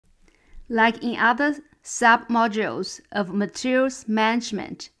Like in other sub-modules of materials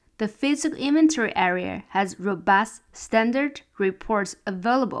management, the physical inventory area has robust standard reports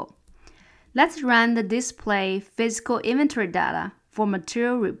available. Let's run the display physical inventory data for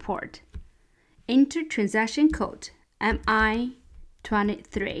material report. Enter transaction code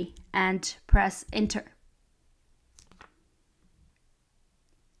MI23 and press enter.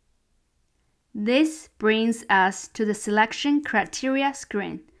 This brings us to the selection criteria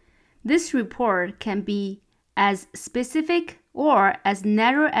screen. This report can be as specific or as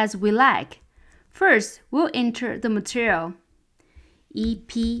narrow as we like. First, we'll enter the material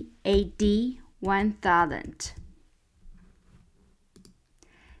EPAD 1000.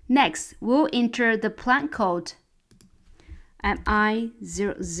 Next, we'll enter the plant code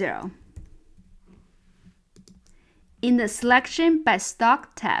MI00. In the Selection by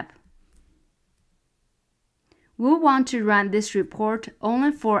Stock tab, we'll want to run this report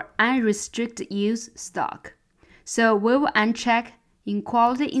only for unrestricted use stock. So we will uncheck in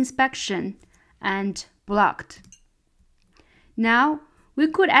Quality Inspection and Blocked. Now, we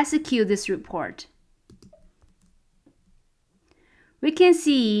could execute this report. We can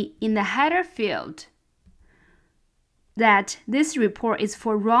see in the header field that this report is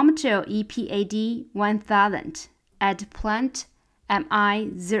for raw material EPAD 1000 at plant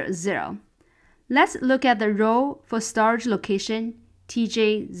MI00. Let's look at the row for storage location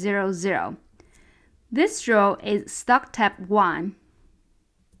TJ00. This row is stock tab 1,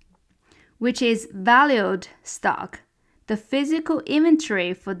 which is valued stock. The physical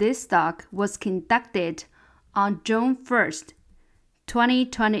inventory for this stock was conducted on June 1st,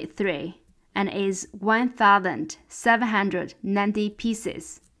 2023 and is 1,790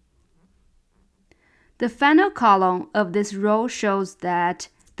 pieces. The final column of this row shows that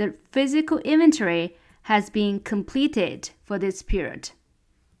the physical inventory has been completed for this period.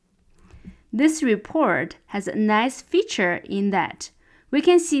 This report has a nice feature in that we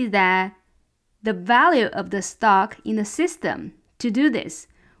can see that the value of the stock in the system. To do this,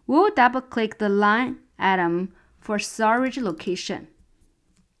 we'll double-click the line item for storage location.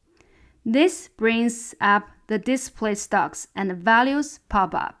 This brings up the display stocks and the values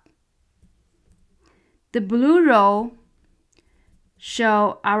pop up. The blue row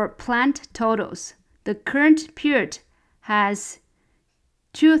show our plant totals. The current period has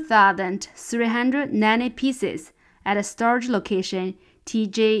 2,390 pieces at a storage location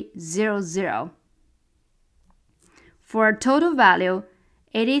TJ00 for a total value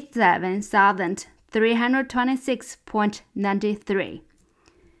 87,326.93.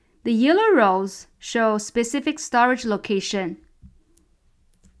 The yellow rows show specific storage location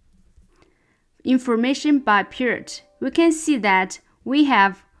information by period. We can see that we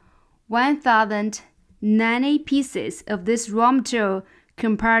have 1,090 pieces of this raw material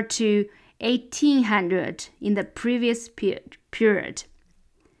compared to 1,800 in the previous period.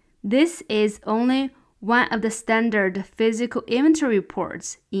 This is only one of the standard physical inventory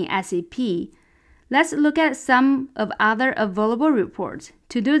reports in SAP. Let's look at some of other available reports.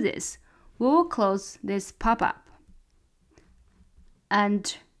 To do this, we will close this pop-up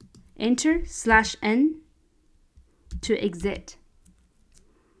and enter /N to exit.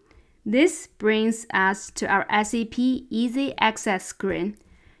 This brings us to our SAP Easy Access screen.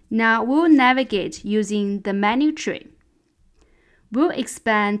 Now we'll navigate using the menu tree. We'll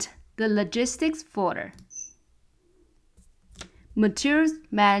expand the Logistics folder, Materials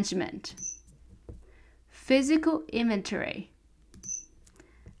Management, Physical Inventory,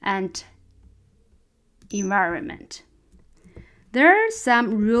 and Environment. There are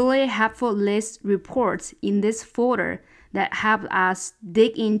some really helpful list reports in this folder that help us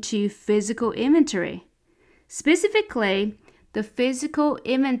dig into physical inventory. Specifically, the Physical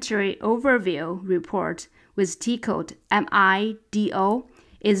Inventory Overview report with T-code MIDO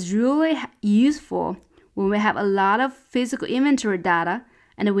is really useful when we have a lot of physical inventory data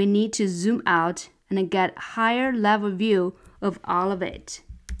and we need to zoom out and get a higher level view of all of it.